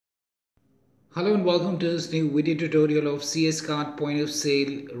Hello and welcome to this new video tutorial of cscart point of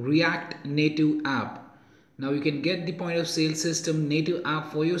sale React native app. Now you can get the point of sale system native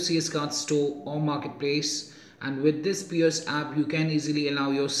app for your cscart store or marketplace, and with this POS app you can easily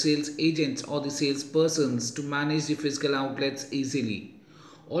allow your sales agents or the salespersons to manage the physical outlets easily.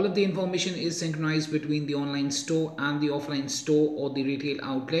 All of the information is synchronized between the online store and the offline store or the retail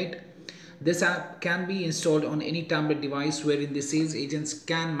outlet. This app can be installed on any tablet device wherein the sales agents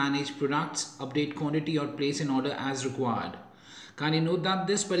can manage products, update quantity or place an order as required. Kindly note that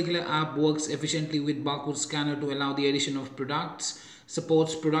this particular app works efficiently with Barcode Scanner to allow the addition of products,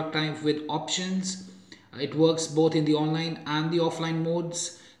 supports product type with options. It works both in the online and the offline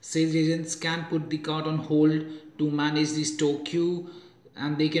modes. Sales agents can put the cart on hold to manage the store queue,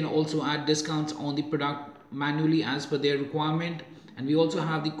 and they can also add discounts on the product manually as per their requirement. And we also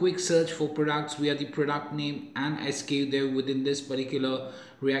have the quick search for products via the product name and SKU there within this particular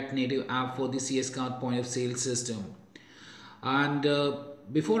React Native app for the cscart point of sale system. And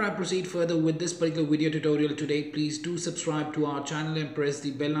before I proceed further with this particular video tutorial today, please do subscribe to our channel and press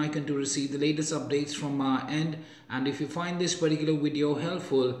the bell icon to receive the latest updates from our end. And if you find this particular video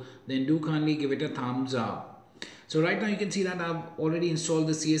helpful, then do kindly give it a thumbs up. So right now you can see that I've already installed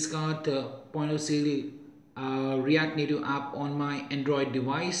the cscart point of sale React Native app on my Android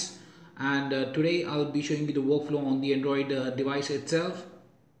device, and today I'll be showing you the workflow on the Android device itself.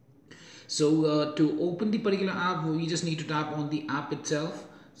 So to open the particular app, we just need to tap on the app itself.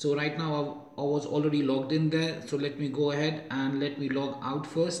 So right now I was already logged in there, so let me go ahead and let me log out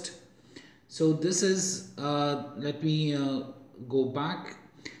first. So this is let me go back.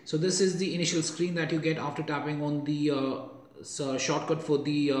 So this is the initial screen that you get after tapping on the shortcut for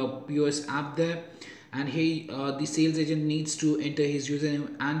the POS app there. And here the sales agent needs to enter his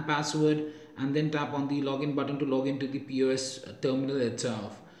username and password and then tap on the login button to log into the POS terminal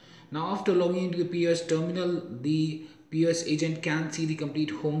itself. Now after logging into the POS terminal, the POS agent can see the complete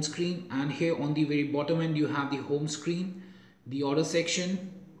home screen, and here on the very bottom end you have the home screen, the order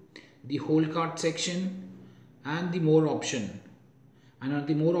section, the whole cart section and the more option. And on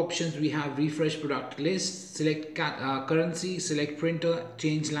the more options we have refresh product list, select currency, select printer,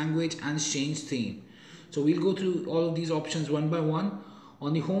 change language and change theme. So we'll go through all of these options one by one.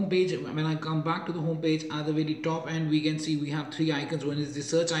 On the home page, when I come back to the home page, at the very top end we can see we have three icons. One is the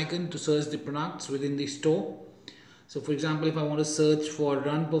search icon to search the products within the store. So for example, if I want to search for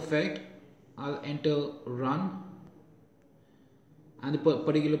Run Perfect, I'll enter Run and the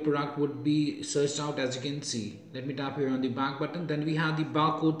particular product would be searched out, as you can see. Let me tap here on the back button. Then we have the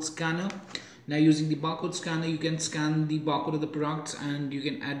barcode scanner. Now using the barcode scanner you can scan the barcode of the products and you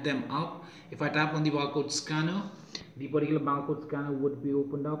can add them up. If I tap on the barcode scanner, the particular barcode scanner would be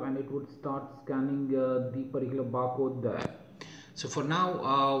opened up and it would start scanning the particular barcode there. So for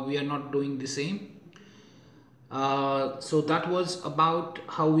now we are not doing the same. So that was about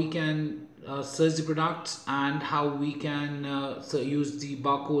how we can search the products and how we can use the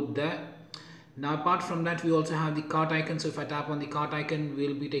barcode there. Now apart from that we also have the cart icon. So if I tap on the cart icon,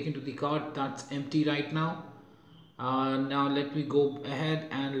 we'll be taken to the cart that's empty right now. Now let me go ahead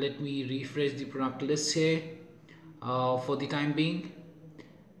and let me refresh the product list here for the time being.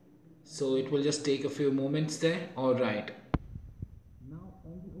 So it will just take a few moments there. Alright, now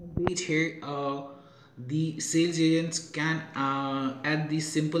on the home page here the sales agents can add the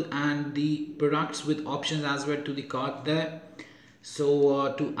simple and the products with options as well to the cart there.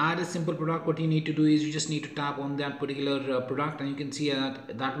 So to add a simple product, what you need to do is you just need to tap on that particular product and you can see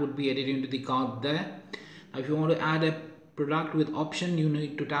that that would be added into the cart there. Now if you want to add a product with option, you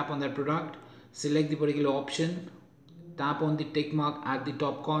need to tap on that product, select the particular option, tap on the tick mark at the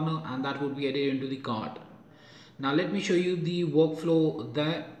top corner and that would be added into the cart. Now let me show you the workflow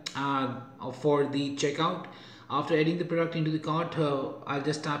there for the checkout. After adding the product into the cart, I'll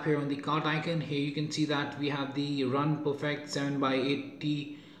just tap here on the cart icon. Here you can see that we have the Run Perfect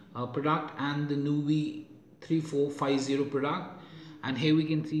 7x80 product and the Nuvi 3450 product, and here we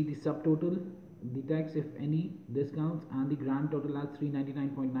can see the subtotal, the tax if any, discounts and the grand total as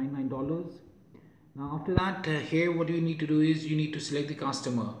 $399.99. Now after that here what you need to do is you need to select the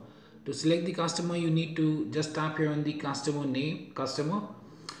customer. To select the customer you need to just tap here on the customer name, customer,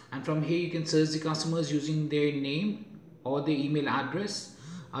 and from here you can search the customers using their name or their email address.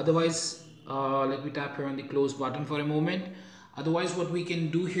 Otherwise let me tap here on the close button for a moment. Otherwise what we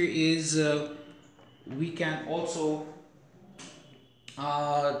can do here is we can also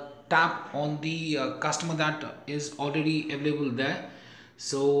tap on the customer that is already available there.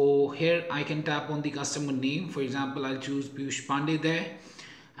 So here I can tap on the customer name. For example, I'll choose Piyush Pandey there,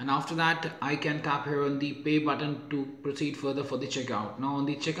 and after that I can tap here on the pay button to proceed further for the checkout. Now on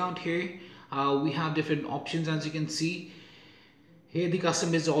the checkout here We have different options, as you can see. Here the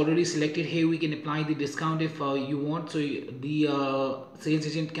customer is already selected. Here we can apply the discount if you want. So the sales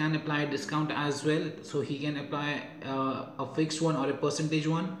agent can apply a discount as well. So he can apply a fixed one or a percentage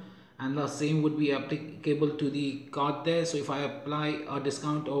one, and the same would be applicable to the card there. So if I apply a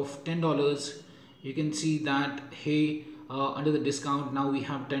discount of $10, you can see that here under the discount now we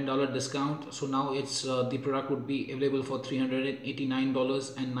have $10 discount. So now it's the product would be available for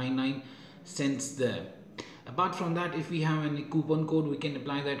 $389.99 there. Apart from that, if we have any coupon code, we can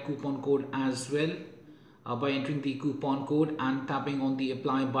apply that coupon code as well by entering the coupon code and tapping on the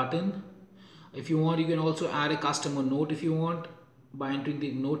apply button. If you want, you can also add a customer note if you want. By entering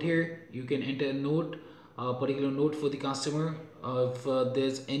the note here, you can enter a note, a particular note for the customer if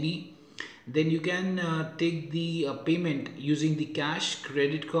there's any. Then you can take the payment using the cash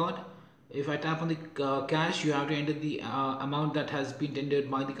credit card. If I tap on the cash, you have to enter the amount that has been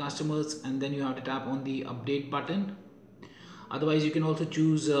tendered by the customers, and then you have to tap on the update button. Otherwise, you can also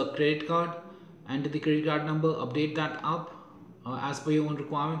choose a credit card, enter the credit card number, update that up as per your own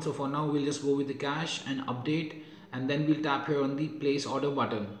requirement. So for now, we'll just go with the cash and update, and then we'll tap here on the place order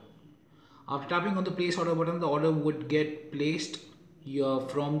button. After tapping on the place order button, the order would get placed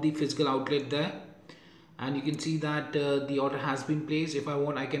from the physical outlet there. And you can see that the order has been placed. If I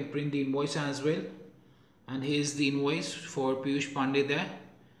want, I can print the invoice as well. And here's the invoice for Piyush Pandey there.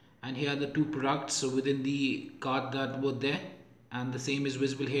 And here are the two products within the card that were there. And the same is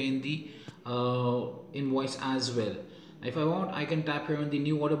visible here in the invoice as well. If I want, I can tap here on the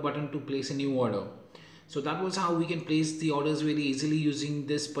new order button to place a new order. So that was how we can place the orders very easily using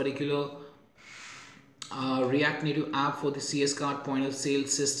this particular React Native app for the cscart point of sale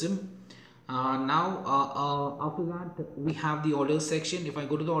system. After that, we have the orders section. If I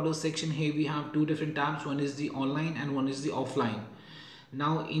go to the orders section, here we have two different tabs. One is the online and one is the offline.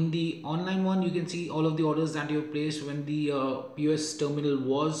 Now in the online one, you can see all of the orders that you have placed when the POS terminal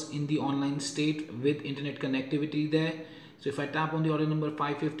was in the online state with internet connectivity there. So if I tap on the order number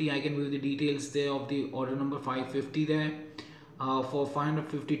 550, I can view the details there of the order number 550 there. For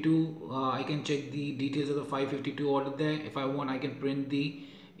 552, I can check the details of the 552 order there. If I want, I can print the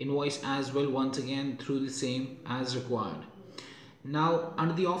invoice as well once again through the same as required. Now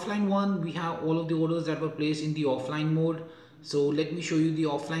under the offline one, we have all of the orders that were placed in the offline mode. So let me show you the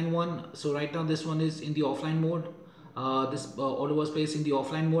offline one. So right now this one is in the offline mode. This order was placed in the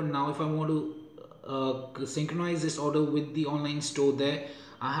offline mode. Now if I want to synchronize this order with the online store there,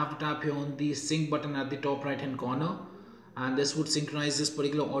 I have to tap here on the sync button at the top right hand corner, and this would synchronize this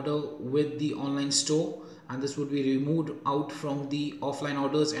particular order with the online store, and this would be removed out from the offline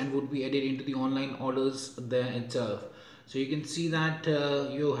orders and would be added into the online orders there itself. So you can see that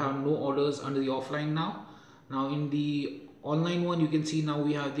you have no orders under the offline now. Now in the online one, you can see now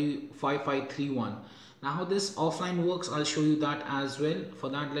we have the 5531. Now how this offline works, I'll show you that as well. For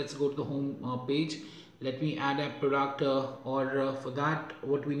that, let's go to the home page. Let me add a product for that,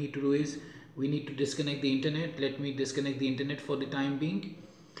 what we need to do is we need to disconnect the internet. Let me disconnect the internet for the time being.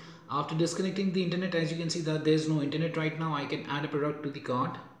 After disconnecting the internet, as you can see that there's no internet right now, I can add a product to the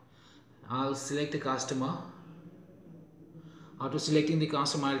cart. I'll select a customer. After selecting the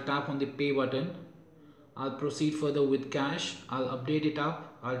customer, I'll tap on the pay button. I'll proceed further with cash. I'll update it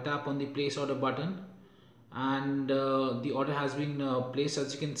up. I'll tap on the place order button, and the order has been placed,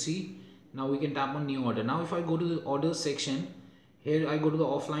 as you can see. Now we can tap on new order. Now if I go to the orders section, here I go to the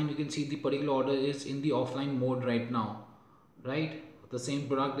offline, you can see the particular order is in the offline mode right now, right? The same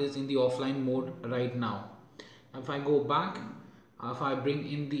product is in the offline mode right now. If I go back, if I bring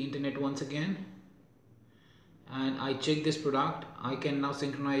in the internet once again and I check this product, I can now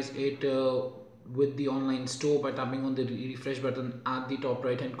synchronize it with the online store by tapping on the refresh button at the top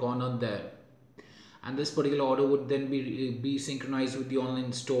right hand corner there. And this particular order would then be synchronized with the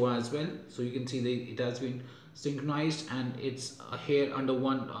online store as well. So you can see that it has been synchronized, and it's here under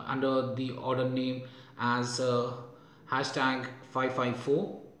the order name as hashtag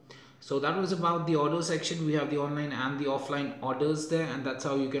 554. So that was about the order section. We have the online and the offline orders there, and that's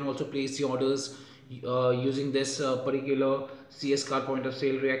how you can also place the orders using this particular cscart point of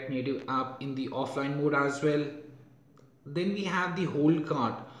sale React Native app in the offline mode as well. Then we have the hold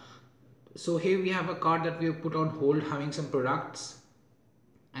cart. So here we have a cart that we have put on hold having some products,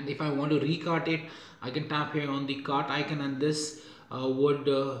 and if I want to recart it, I can tap here on the cart icon, and this would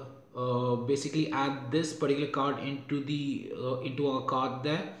basically add this particular cart into our cart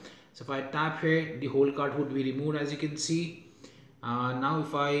there. So if I tap here, the whole cart would be removed, as you can see. Now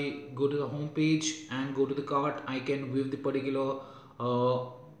if I go to the home page and go to the cart, I can view the particular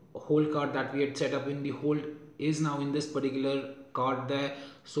whole cart that we had set up in the hold is now in this particular cart there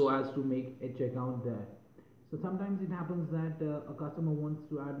so as to make a checkout there. So sometimes it happens that a customer wants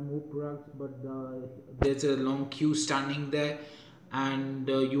to add more products, but there's a long queue standing there, and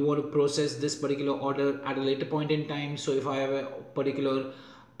you want to process this particular order at a later point in time. So if I have a particular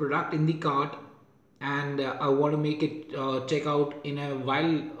product in the cart and I want to make it check out in a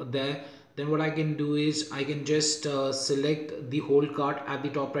while there, then what I can do is I can just select the whole cart at the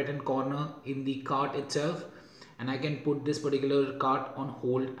top right hand corner in the cart itself, and I can put this particular cart on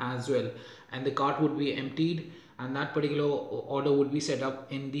hold as well, and the cart would be emptied and that particular order would be set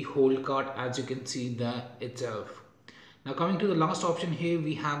up in the whole cart, as you can see there itself. Now coming to the last option here,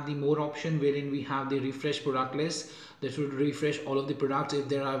 we have the more option wherein we have the refresh product list. That would refresh all of the products if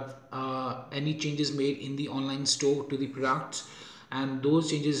there are any changes made in the online store to the products, and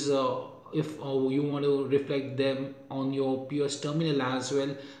those changes if you want to reflect them on your POS terminal as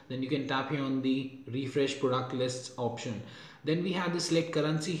well, then you can tap here on the refresh product lists option. Then we have the select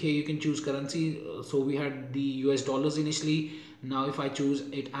currency. Here you can choose currency. So we had the US dollars initially. Now if I choose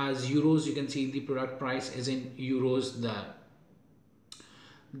it as euros, you can see the product price is in euros there.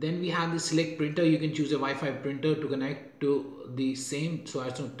 Then we have the select printer. You can choose a Wi-Fi printer to connect to the same so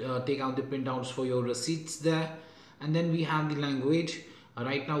as to take out the printouts for your receipts there. And then we have the language.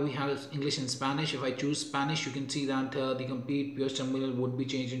 Right now we have English and Spanish. If I choose Spanish, you can see that the complete POS terminal would be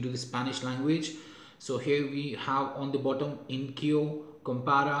changed into the Spanish language. So here we have on the bottom Inquio,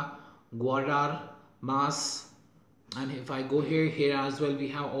 Compara, Guardar, Mas, and if I go here as well, we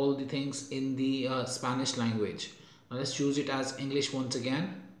have all the things in the Spanish language. Now let's choose it as English once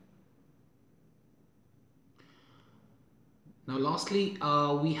again. Now lastly,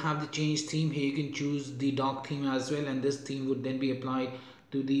 we have the change theme. Here you can choose the dock theme as well, and this theme would then be applied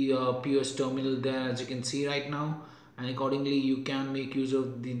to the POS terminal there, as you can see right now, and accordingly you can make use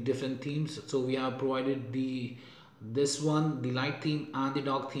of the different themes. So we have provided this one, the light theme and the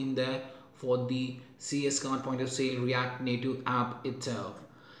dock theme there for the cscart point of sale React Native app itself.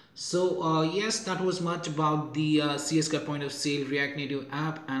 So yes, that was much about the cscart point of sale React Native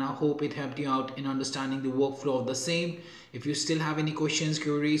app, and I hope it helped you out in understanding the workflow of the same. If you still have any questions,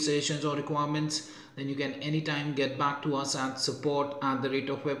 queries, suggestions or requirements, then you can anytime get back to us at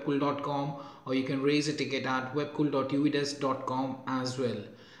support@webcool.com, or you can raise a ticket at webcool.uvidesk.com as well.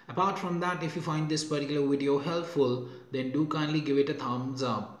 Apart from that, if you find this particular video helpful, then do kindly give it a thumbs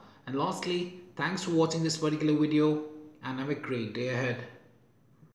up. And lastly, thanks for watching this particular video and have a great day ahead.